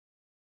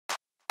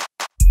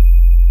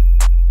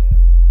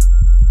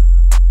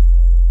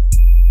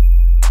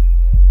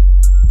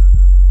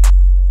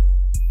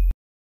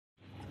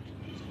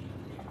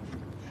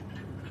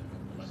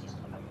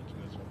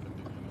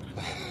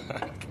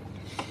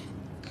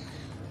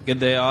Good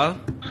day, all,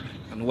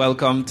 and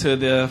welcome to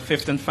the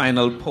fifth and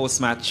final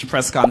post-match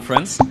press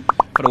conference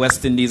for the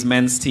West Indies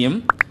men's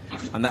team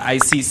on the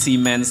ICC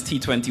Men's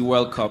T20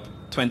 World Cup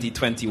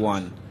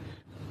 2021.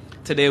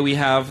 Today we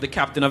have the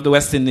captain of the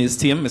West Indies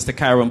team, Mr.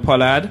 Kyron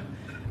Pollard,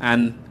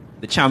 and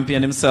the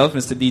champion himself,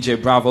 Mr.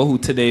 DJ Bravo, who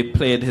today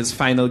played his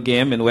final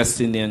game in West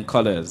Indian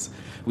colours.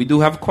 We do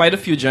have quite a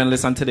few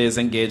journalists on today's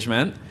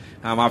engagement,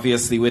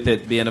 obviously with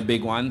it being a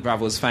big one,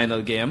 Bravo's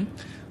final game.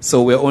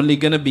 So we're only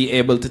going to be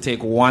able to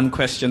take one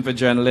question for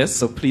journalists,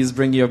 so please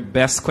bring your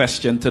best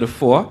question to the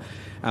fore.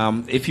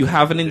 If you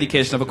have an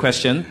indication of a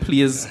question,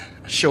 please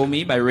show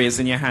me by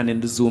raising your hand in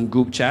the Zoom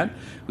group chat.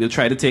 We'll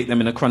try to take them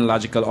in a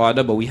chronological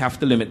order, but we have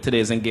to limit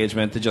today's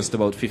engagement to just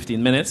about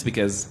 15 minutes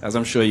because, as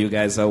I'm sure you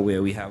guys are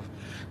aware, we have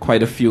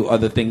quite a few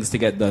other things to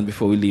get done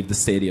before we leave the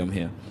stadium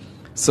here.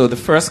 So the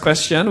first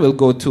question will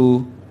go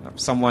to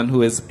someone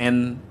who is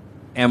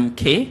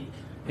NMK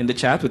in the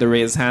chat with a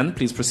raised hand.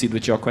 Please proceed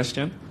with your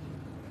question.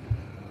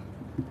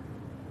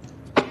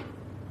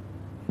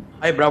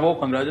 Hi, Bravo.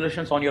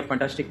 Congratulations on your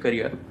fantastic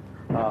career.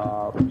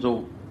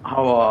 So,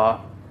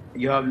 how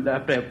you have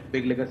left a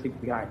big legacy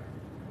behind.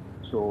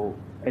 So,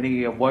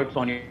 any words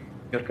on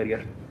your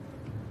career?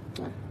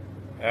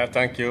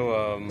 Thank you.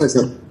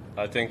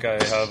 I think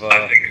I have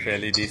a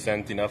fairly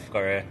decent enough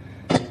career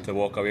to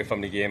walk away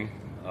from the game.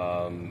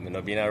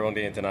 Being around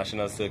the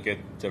international circuit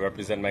to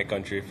represent my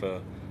country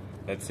for,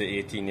 let's say,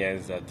 18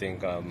 years. I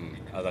think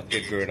as a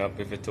kid growing up,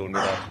 if you told me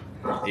that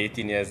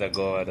 18 years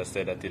ago, I'd have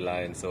said that the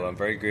line. So I'm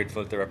very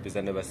grateful to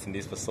represent the West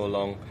Indies for so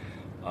long.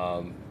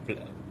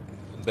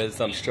 Build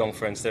some strong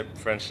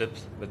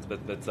friendships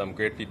with some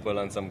great people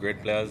and some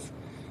great players.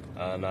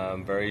 And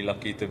I'm very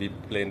lucky to be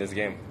playing this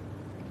game.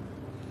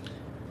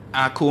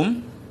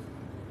 Akum.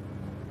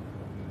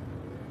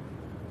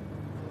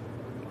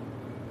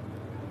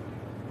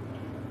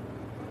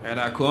 Right,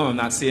 Akum, I'm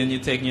not seeing you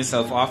taking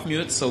yourself off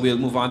mute, so we'll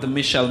move on to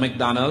Michelle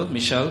McDonald.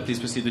 Michelle, please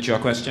proceed with your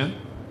question.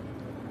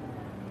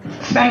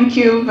 Thank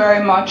you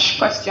very much.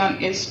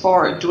 Question is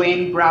for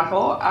Dwayne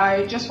Bravo.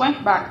 I just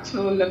went back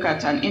to look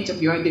at an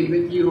interview I did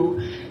with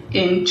you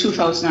in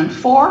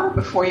 2004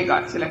 before you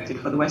got selected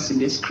for the West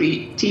Indies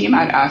team.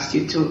 I'd asked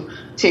you to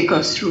take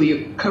us through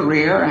your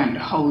career and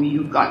how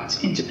you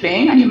got into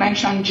playing, and you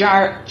mentioned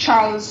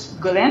Charles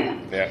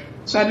Gullen. Yeah.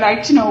 So I'd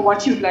like to know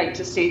what you'd like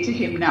to say to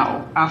him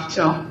now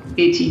after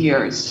 18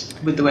 years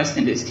with the West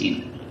Indies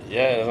team.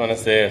 Yeah, I just want to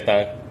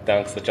say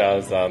thanks to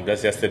Charles.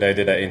 Just yesterday I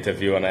did an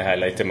interview and I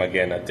highlighted him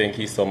again. I think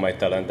he saw my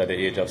talent at the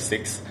age of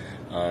 6.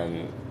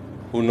 And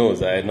who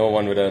knows, I don't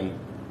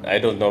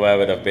know where I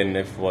would have been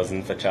if it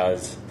wasn't for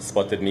Charles.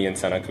 Spotted me in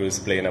Santa Cruz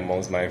playing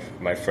amongst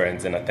my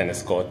friends in a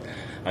tennis court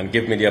and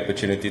give me the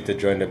opportunity to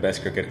join the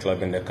best cricket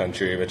club in the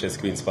country, which is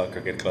Queen's Park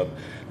Cricket Club.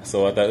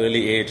 So at an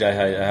early age, I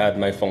had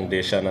my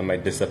foundation and my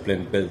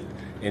discipline built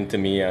into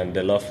me, and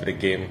the love for the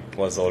game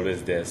was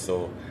always there.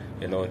 So,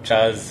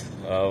 Charles,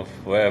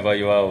 wherever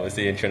you are,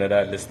 obviously in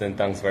Trinidad listening,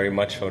 thanks very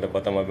much from the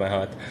bottom of my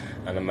heart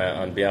and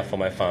on behalf of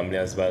my family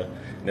as well.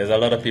 There's a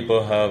lot of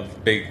people who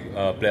have play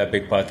a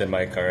big part in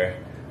my career.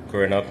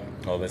 Growing up,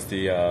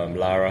 obviously,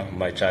 Lara,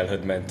 my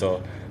childhood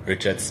mentor,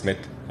 Richard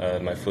Smith,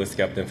 my first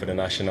captain for the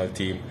national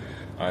team,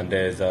 and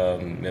there's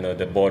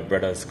the Board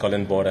brothers,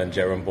 Colin Board and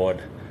Jerome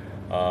Board.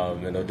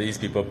 These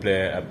people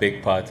play a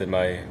big part in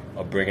my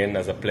upbringing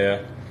as a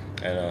player,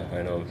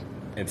 and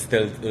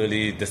instilled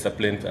early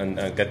discipline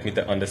and get me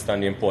to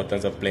understand the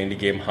importance of playing the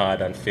game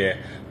hard and fair,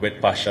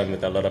 with passion,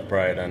 with a lot of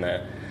pride. And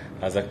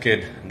as a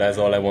kid, that's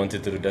all I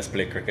wanted to do, just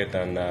play cricket,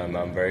 and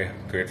I'm very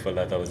grateful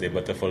that I was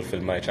able to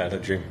fulfill my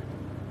childhood dream.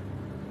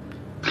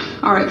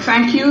 All right,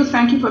 thank you.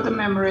 Thank you for the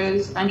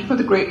memories. Thank you for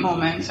the great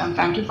moments. And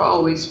thank you for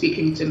always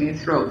speaking to me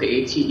throughout the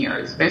 18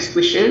 years. Best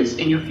wishes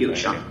in your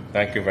future.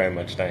 Thank you very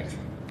much. Thanks.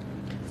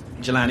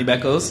 Jelani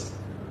Beckles.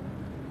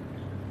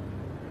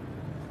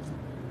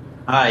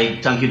 Hi,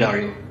 thank you,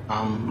 Dario.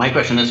 My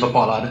question is for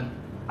Pollard.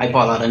 Hi,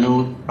 Pollard. I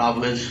know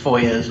Bravo is 4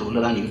 years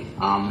older than you.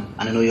 And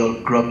I know you all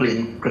grew up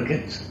playing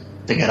cricket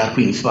together at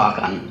Queen's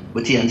Park and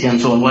with TNT and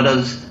so on. What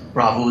does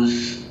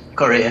Bravo's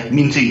career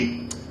mean to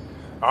you?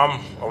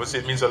 Obviously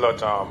it means a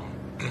lot.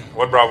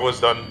 What Bravo has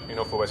done,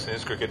 for West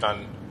Indies cricket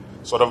and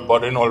sort of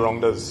budding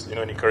all-rounders,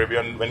 in the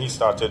Caribbean when he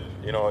started,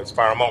 it's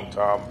paramount.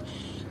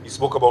 He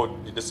spoke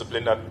about the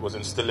discipline that was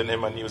instilled in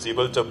him, and he was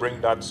able to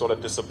bring that sort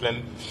of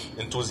discipline,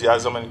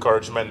 enthusiasm,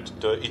 encouragement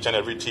to each and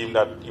every team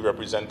that he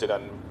represented.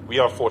 And we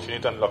are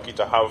fortunate and lucky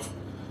to have,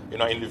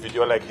 an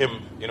individual like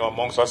him,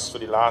 amongst us for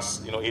the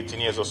last, 18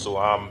 years or so.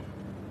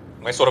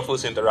 My sort of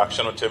first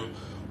interaction with him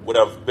would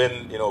have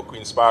been,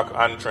 Queen's Park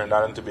and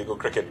Trinidad and Tobago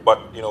cricket. But,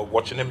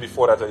 watching him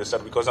before that, as I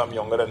said, because I'm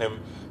younger than him,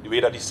 the way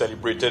that he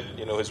celebrated,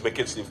 his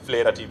wickets, the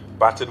flair that he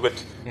batted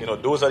with,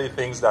 those are the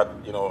things that,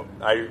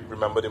 I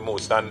remember the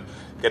most. And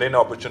getting the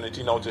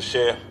opportunity now to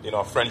share,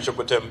 a friendship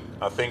with him,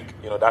 I think,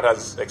 that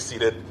has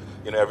exceeded,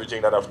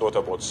 everything that I've thought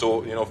about.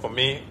 So, for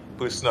me,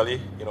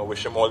 personally,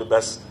 wish him all the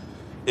best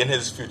in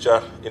his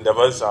future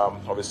endeavours.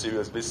 Obviously,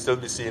 we'll still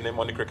be seeing him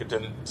on the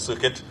cricketing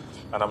circuit.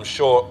 And I'm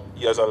sure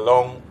he has a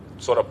long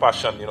sort of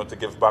passion, to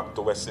give back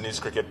to West Indies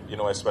cricket,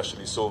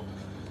 especially. So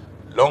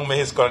long may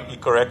his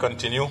career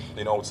continue,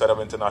 outside of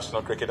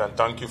international cricket. And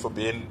thank you for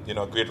being,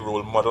 a great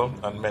role model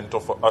and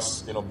mentor for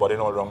us, budding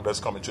all-rounders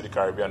coming to the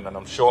Caribbean. And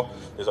I'm sure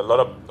there's a lot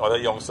of other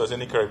youngsters in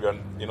the Caribbean,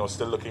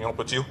 still looking up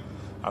at you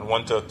and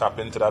want to tap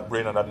into that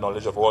brain and that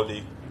knowledge of all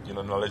the,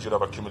 knowledge you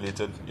have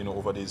accumulated,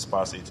 over these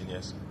past 18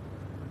 years.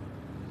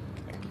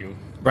 Thank you.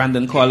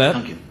 Brandon Caller.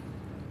 Thank you.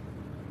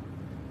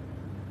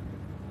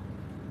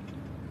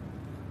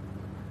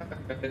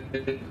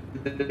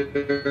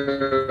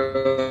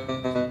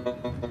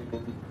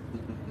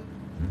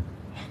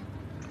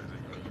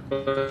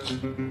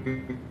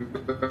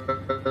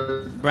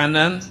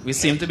 Brandon, we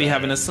seem to be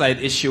having a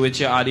slight issue with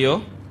your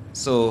audio,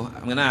 so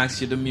I'm going to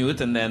ask you to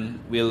mute and then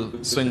we'll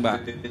swing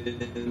back.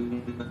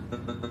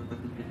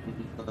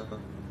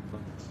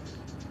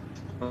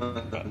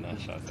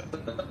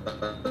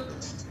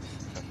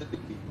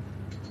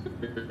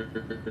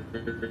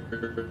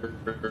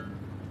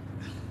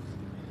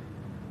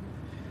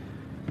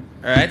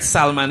 All right,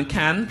 Salman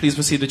Khan, please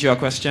proceed with your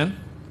question.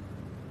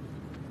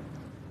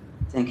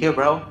 Thank you,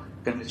 bro.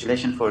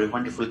 Congratulations for a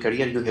wonderful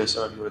career. You have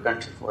served your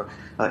country for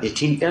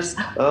 18 years.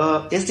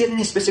 Is there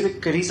any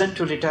specific reason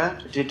to retire?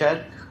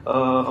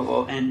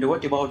 And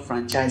what about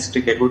franchise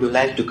cricket? Would you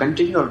like to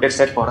continue or that's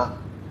it for us?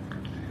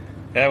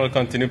 Yeah, I will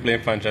continue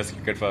playing franchise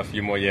cricket for a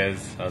few more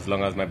years, as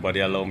long as my body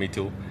allows me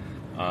to.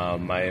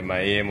 My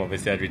aim,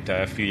 obviously, I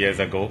retired a few years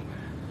ago,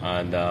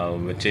 and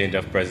with change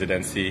of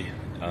presidency,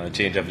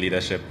 change of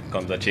leadership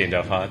comes a change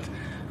of heart.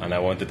 And I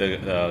wanted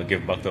to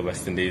give back to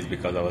West Indies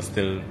because I was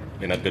still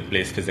in a good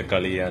place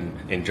physically and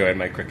enjoyed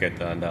my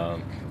cricket. And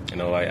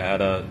I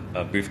had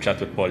a brief chat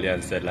with Paulie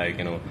and said, I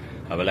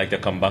would like to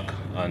come back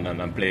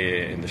and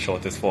play in the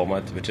shortest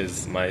format, which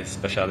is my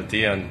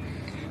specialty. And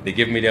they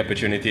gave me the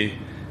opportunity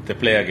to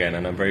play again,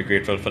 and I'm very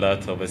grateful for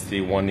that.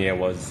 Obviously, 1 year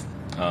was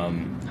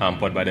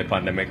hampered by the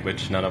pandemic,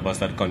 which none of us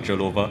had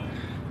control over.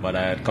 But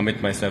I had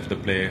committed myself to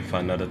play for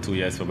another 2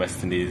 years for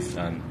West Indies,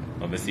 and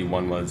obviously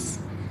one was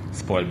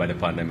spoiled by the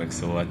pandemic.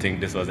 So I think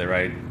this was the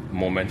right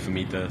moment for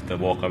me to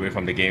walk away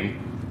from the game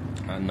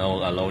and now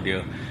allow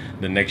the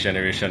next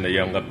generation, the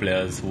younger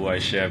players who I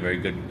share very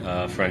good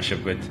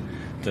friendship with,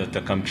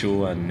 to come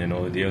through. And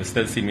they'll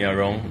still see me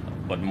around,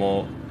 but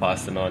more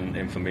passing on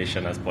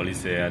information, as Paulie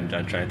say, and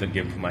trying to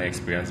give my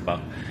experience back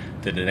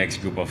to the next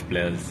group of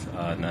players,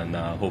 and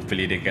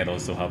hopefully they can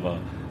also have a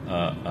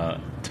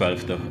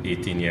 12 to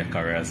 18 year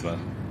career as well.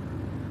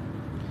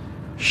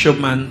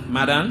 Shubman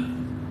Madan.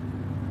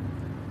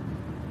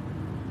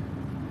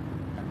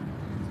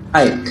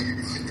 Hi,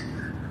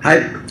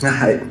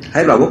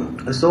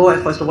 Bravo. So,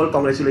 first of all,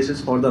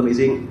 congratulations for the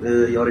amazing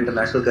your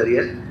international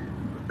career.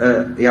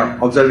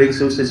 Observing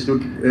you since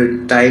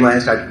time I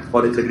started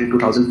following cricket in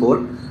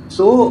 2004.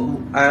 So,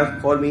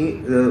 for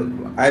me,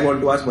 I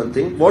want to ask one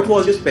thing: what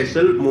was your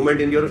special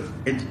moment in your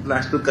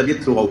international career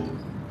throughout?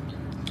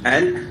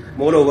 And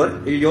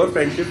moreover, your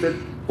friendship with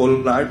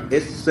Pollard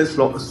is since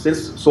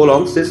so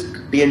long since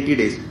TNT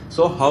days.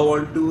 So, how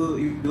want to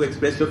you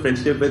express your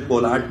friendship with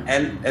Pollard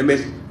and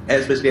MS?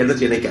 Especially at the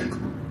Chennai camp.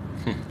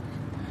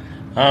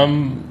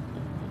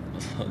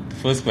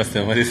 First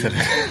question, what is it?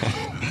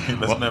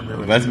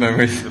 Best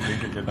memories.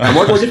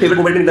 What was your favorite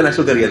moment in the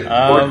national career?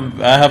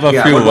 I have a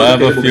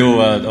few.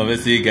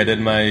 Obviously,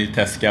 getting my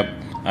test cap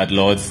at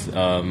Lords,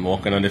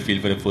 walking on the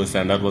field for the first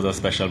time, that was a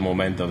special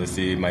moment.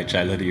 Obviously, my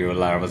childhood hero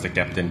Lara was the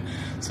captain,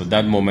 so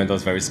that moment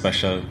was very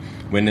special.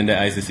 Winning the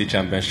ICC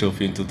Champions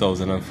Trophy in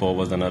 2004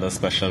 was another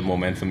special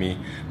moment for me.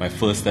 My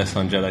first Test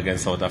 100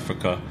 against South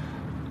Africa,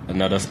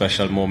 another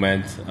special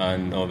moment.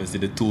 And obviously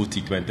the 2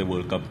 T20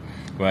 World Cup,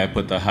 where I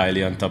put a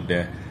highly on top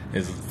there,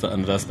 is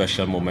another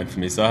special moment for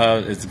me. So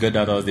it's good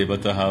that I was able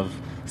to have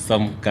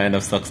some kind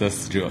of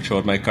success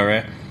throughout my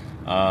career.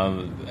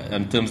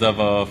 In terms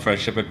of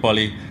friendship with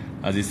Paulie,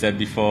 as he said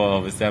before,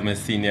 obviously I'm a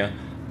senior,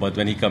 but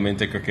when he came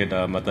into cricket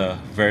at a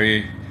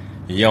very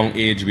young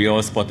age, we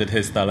all spotted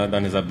his talent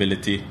and his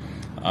ability.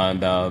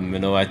 And I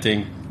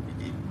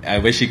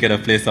wish he could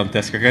have played some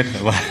Test cricket,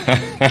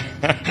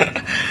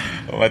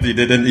 but he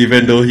didn't,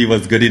 even though he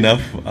was good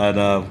enough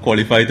and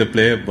qualified to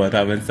play. But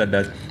having said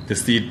that, to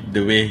see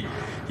the way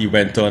he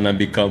went on and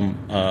become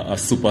a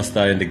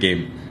superstar in the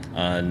game,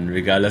 and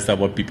regardless of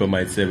what people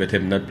might say with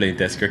him not playing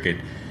Test cricket,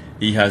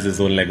 he has his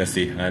own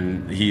legacy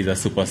and he's a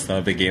superstar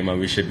of the game, and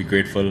we should be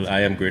grateful. I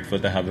am grateful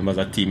to have him as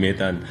a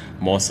teammate and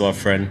more so a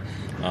friend.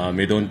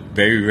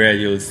 Very rare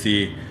you'll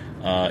see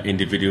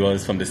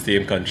individuals from the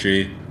same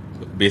country,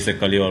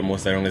 basically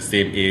almost around the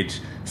same age,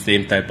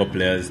 same type of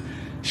players,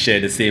 share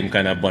the same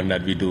kind of bond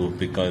that we do,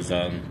 because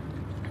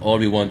all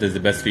we want is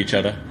the best for each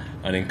other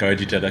and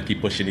encourage each other,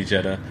 keep pushing each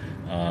other.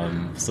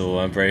 So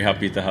I'm very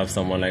happy to have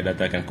someone like that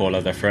I can call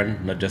as a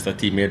friend, not just a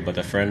teammate but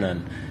a friend.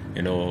 And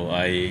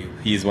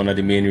he's one of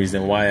the main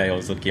reasons why I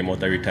also came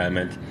out of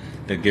retirement,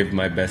 to give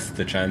my best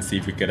to try and see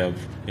if we could have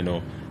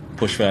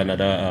push for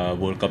another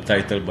World Cup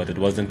title, but it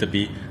wasn't to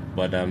be.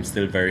 But I'm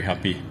still very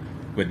happy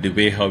with the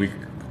way how we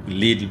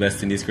lead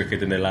West Indies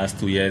cricket in the last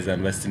 2 years,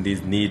 and West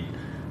Indies need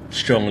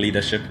strong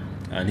leadership,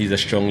 and he's a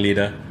strong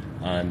leader.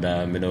 And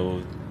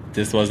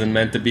this wasn't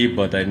meant to be,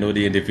 but I know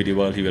the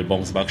individual, he will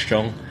bounce back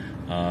strong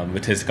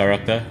with his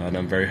character, and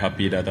I'm very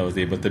happy that I was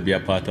able to be a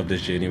part of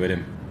this journey with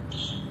him.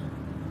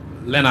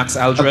 Lennox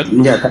Aldred.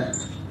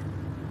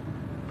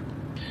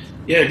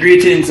 Yeah,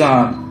 greetings.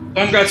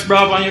 Congrats,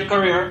 Bravo, on your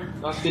career.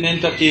 That's been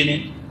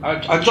entertaining.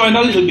 I joined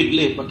a little bit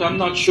late, but I'm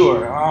not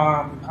sure.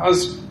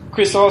 Has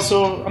Chris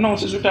also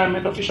announced his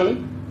retirement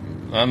officially?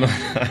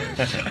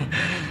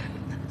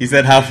 He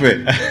said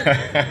halfway.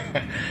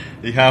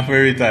 He halfway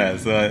retired,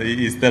 so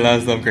he still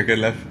has some cricket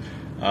left.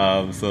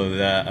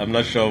 I'm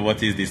not sure what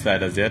he's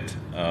decided as yet,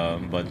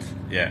 but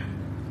yeah.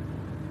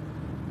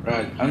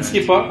 Right. And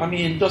Skipper, I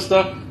mean, just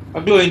a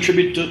glowing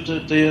tribute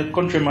to your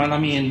countryman. I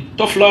mean,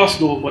 tough loss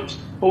though, but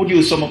how would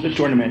you sum up the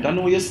tournament? I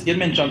know you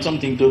mentioned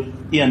something to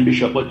Ian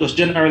Bishop, but just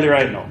generally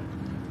right now.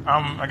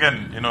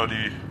 Again,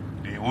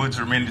 the words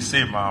remain the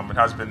same. It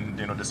has been,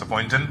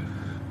 disappointing.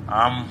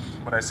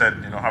 But I said,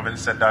 having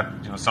said that,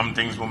 some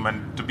things were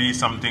meant to be,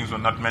 some things were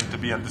not meant to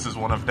be, and this is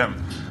one of them.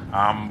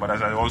 But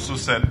as I also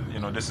said,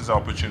 this is an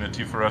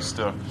opportunity for us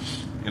to,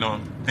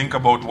 think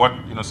about what,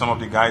 some of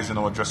the guys in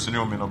our dressing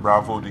room,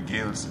 Bravo, the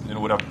Gales,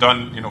 would have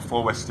done,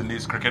 for West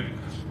Indies cricket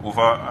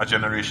over a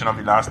generation of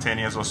the last 10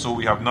 years or so.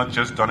 We have not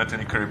just done it in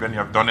the Caribbean, we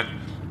have done it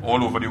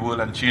all over the world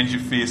and changed the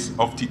face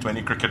of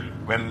T20 cricket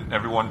when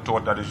everyone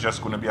thought that it's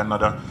just going to be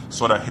another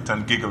sort of hit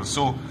and giggle.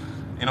 So,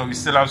 we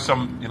still have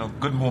some,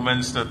 good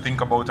moments to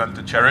think about and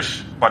to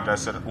cherish. But I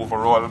said,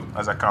 overall,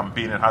 as a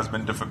campaign, it has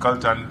been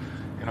difficult. And,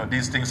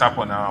 these things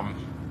happen.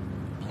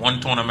 One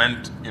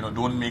tournament,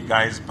 don't make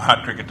guys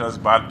bad cricketers,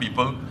 bad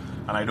people.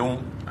 And I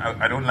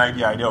don't like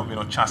the idea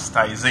of,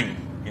 chastising,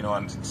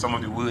 and some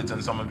of the words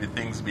and some of the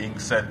things being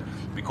said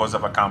because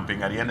of a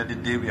campaign. At the end of the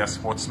day, we are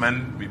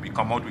sportsmen. We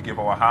come out, we give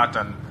our heart.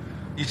 And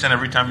each and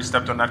every time we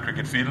stepped on that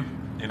cricket field,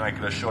 I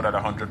could assure that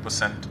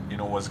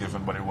 100%, was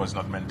given, but it was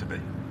not meant to be.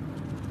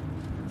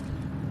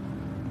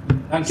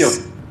 Thank you.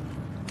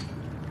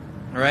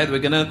 All right, we're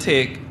going to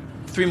take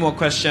 3 more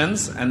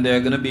questions, and they're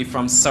going to be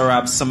from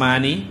Sarab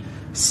Samani,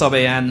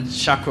 Sobayan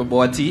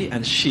Chakraborty,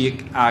 and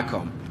Sheikh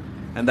Akam.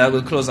 And that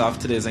will close off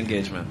today's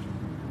engagement.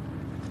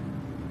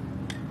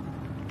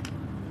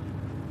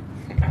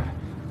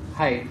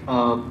 Hi,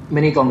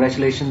 many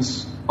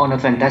congratulations on a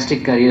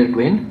fantastic career,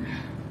 Dwayne.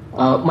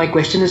 My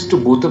question is to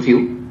both of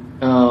you.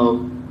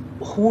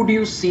 Who do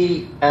you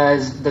see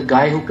as the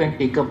guy who can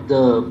take up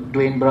the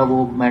Dwayne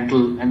Bravo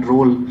mantle and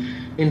role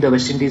in the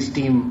West Indies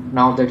team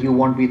now that you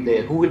won't be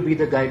there? Who will be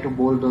the guy to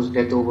bowl those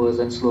death overs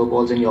and slow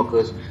balls and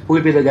yorkers? Who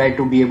will be the guy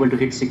to be able to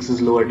hit sixes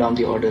lower down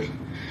the order?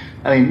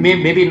 I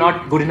mean, maybe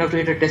not good enough to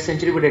hit a test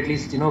century, but at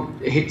least,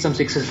 hit some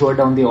sixes lower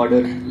down the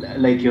order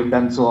like you've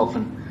done so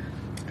often.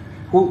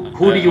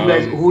 Who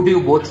do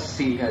you both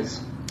see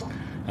as?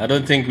 I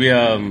don't think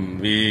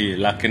we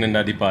lacking in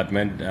that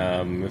department.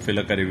 If you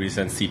look at the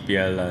recent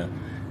CPL,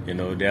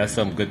 there are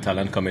some good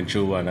talent coming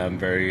through, and I'm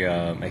very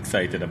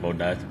excited about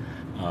that.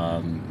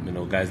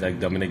 Guys like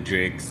Dominic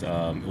Drakes,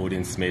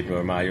 Odin Smith,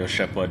 Mario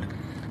Shepherd,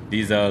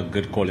 these are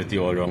good quality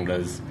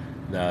all-rounders.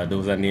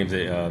 Those are names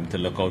to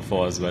look out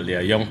for as well. They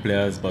are young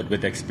players, but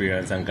with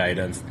experience and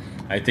guidance,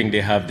 I think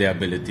they have the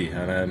ability.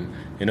 And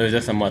it's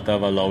just a matter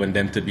of allowing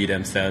them to be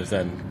themselves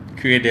and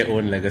create their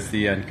own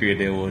legacy and create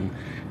their own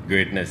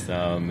greatness.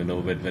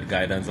 With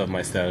guidance of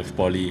myself,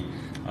 Polly,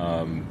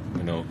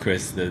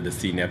 Chris, the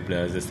senior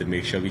players, just to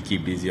make sure we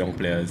keep these young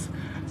players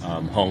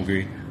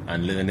hungry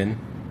and learning.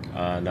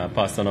 And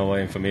pass on our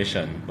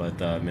information. But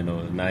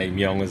Naeem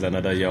Young is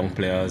another young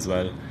player as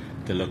well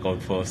to look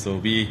out for. So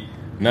we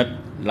not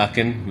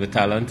lacking with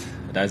talent.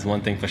 That's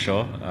one thing for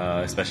sure,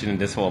 especially in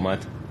this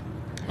format.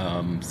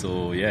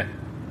 So yeah.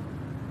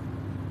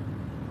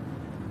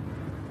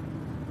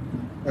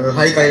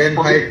 Hi Kyran,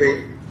 hi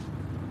Dwayne.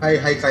 Hi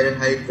Kyran,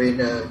 hi Dwayne.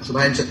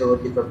 Subhan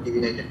Chakraborty from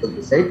TV9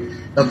 this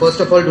side. First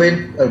of all,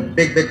 Dwayne,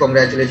 big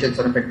congratulations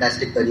on a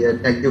fantastic career.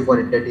 Thank you for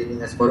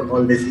entertaining us for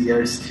all these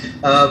years.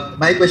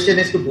 My question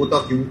is to both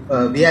of you.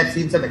 We have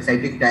seen some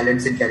exciting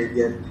talents in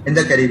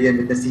the Caribbean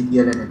with the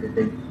CPL and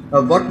everything.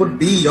 What would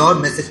be your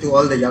message to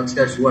all the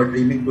youngsters who are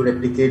dreaming to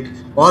replicate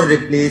or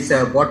replace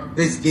what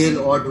Chris Gayle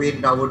or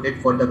Dwayne Bravo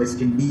did for the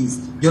West Indies?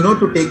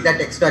 To take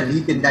that extra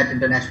leap in that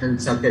international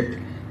circuit.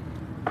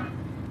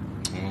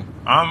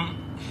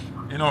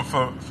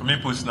 For me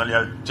personally,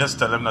 I'll just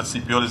tell them that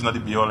CPL is not the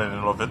be-all and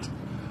end of it.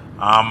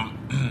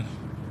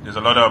 There's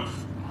a lot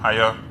of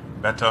higher,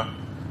 better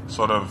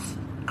sort of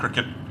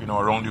cricket,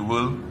 around the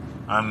world.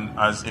 And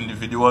as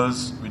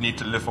individuals, we need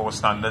to lift our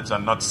standards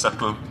and not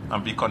settle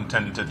and be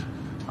contented.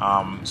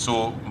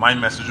 So my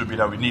message would be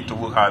that we need to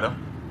work harder.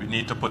 We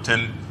need to put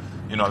in,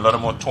 a lot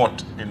more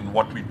thought in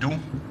what we do.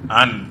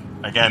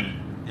 And again,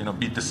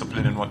 be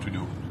disciplined in what we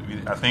do.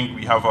 I think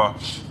we have a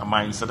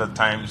mindset at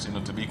times,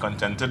 to be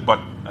contented. But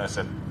as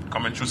I said,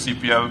 coming through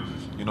CPL,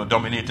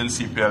 dominating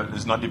CPL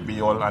is not the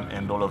be-all and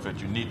end-all of it.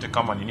 You need to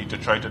come and you need to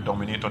try to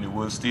dominate on the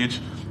world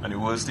stage. And the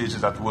world stage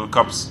is at World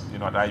Cups,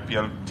 at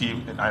IPL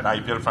team, at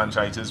IPL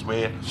franchises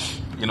where,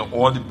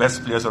 all the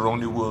best players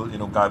around the world,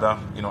 gather,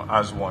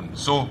 as one.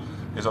 So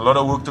there's a lot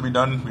of work to be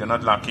done. We are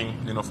not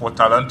lacking, for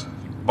talent.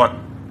 But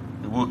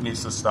the work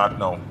needs to start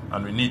now,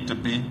 and we need to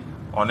be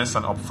honest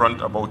and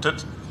upfront about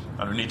it,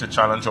 and we need to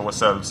challenge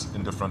ourselves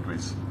in different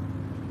ways.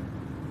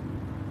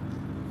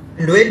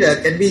 And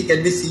Dwayne,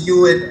 can we see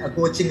you in a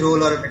coaching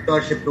role or a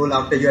mentorship role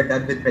after you are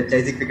done with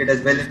franchisee cricket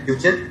as well in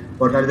future?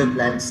 What are the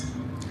plans?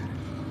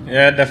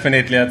 Yeah,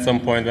 definitely. At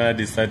some point when I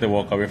decide to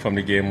walk away from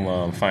the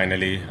game,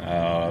 finally,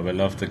 I would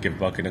love to give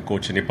back in the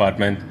coaching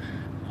department.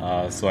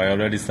 So I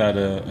already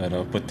started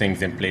to put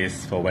things in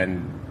place for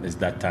when it's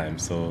that time.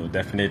 So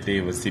definitely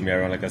you will see me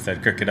around. Like I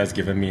said, cricket has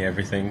given me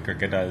everything.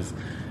 Cricket has,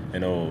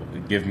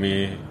 given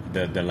me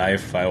the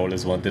life I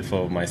always wanted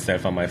for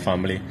myself and my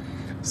family.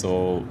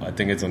 So I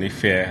think it's only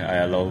fair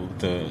I allow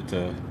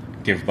to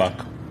give back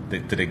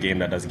to the game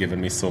that has given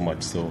me so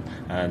much. So,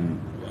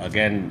 and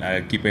again,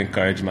 I keep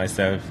encouraging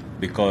myself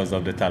because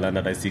of the talent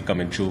that I see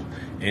coming through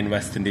in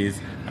West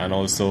Indies and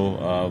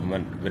also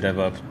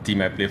whatever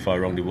team I play for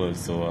around the world.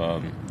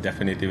 So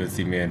definitely will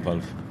see me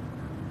involved.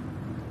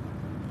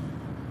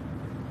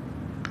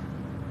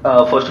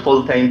 First of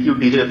all, thank you,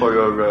 DJ, for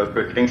your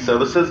cricketing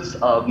services.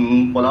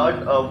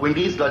 Pollard,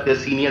 Windies got their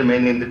senior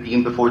men in the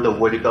team before the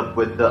World Cup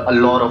with a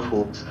lot of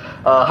hopes.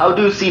 How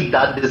do you see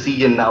that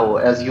decision now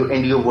as you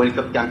end your World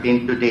Cup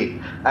campaign today?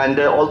 And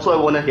also,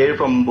 I want to hear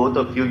from both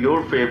of you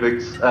your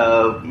favorites.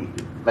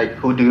 Like,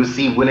 who do you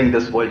see winning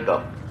this World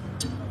Cup?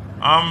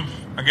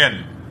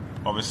 Again,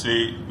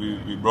 obviously,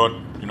 we brought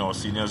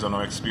seniors and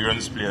our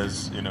experienced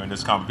players in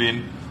this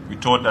campaign. We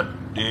thought that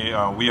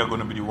we are going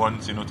to be the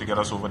ones to get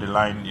us over the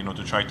line,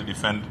 to try to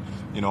defend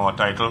our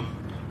title,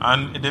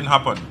 and it didn't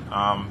happen.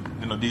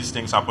 These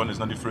things happen. It's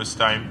not the first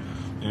time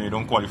you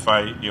don't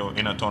qualify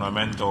in a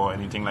tournament or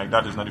anything like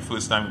that. It's not the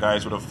first time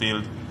guys would have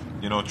failed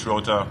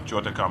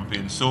throughout a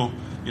campaign. So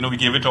we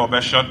gave it our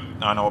best shot,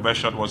 and our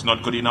best shot was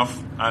not good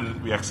enough,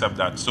 and we accept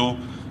that. So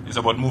it's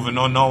about moving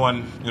on now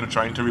and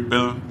trying to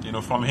rebuild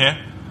from here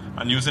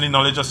and using the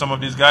knowledge of some of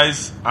these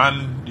guys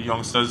and the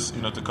youngsters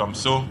to come.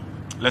 So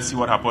let's see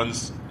what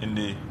happens in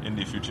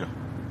the future.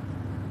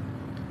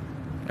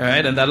 All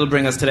right, and that'll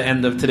bring us to the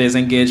end of today's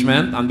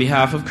engagement. On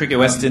behalf of Cricket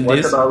West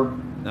Indies. What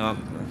about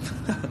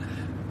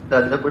the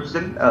other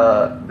question?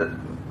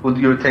 Who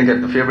do you think are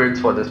the favorites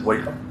for this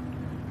World Cup?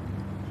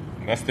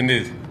 West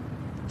Indies.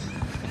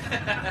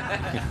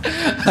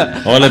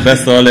 All the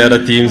best to all the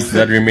other teams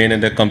that remain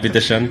in the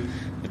competition.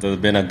 It has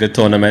been a good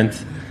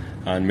tournament,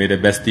 and may the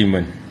best team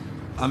win.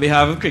 On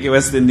behalf of Cricket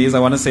West Indies, I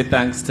want to say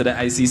thanks to the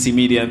ICC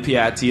Media and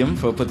PR team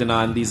for putting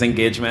on these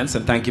engagements,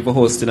 and thank you for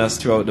hosting us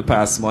throughout the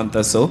past month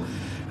or so.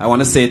 I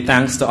want to say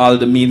thanks to all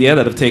the media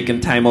that have taken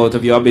time out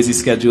of your busy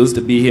schedules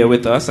to be here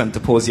with us and to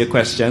pose your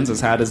questions, as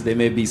hard as they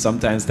may be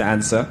sometimes to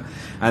answer.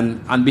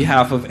 And on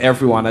behalf of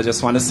everyone, I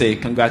just want to say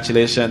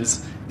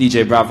congratulations,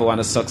 DJ Bravo, on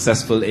a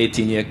successful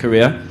 18-year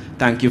career.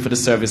 Thank you for the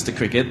service to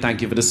cricket.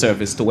 Thank you for the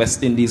service to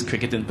West Indies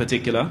cricket in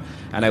particular.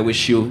 And I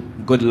wish you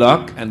good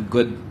luck and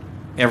good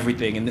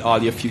everything in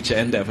all your future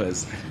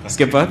endeavors.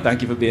 Skipper,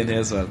 thank you for being here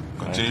as well.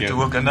 Continue to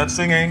work on that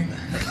singing.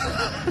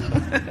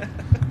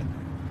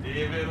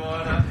 David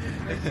Warner.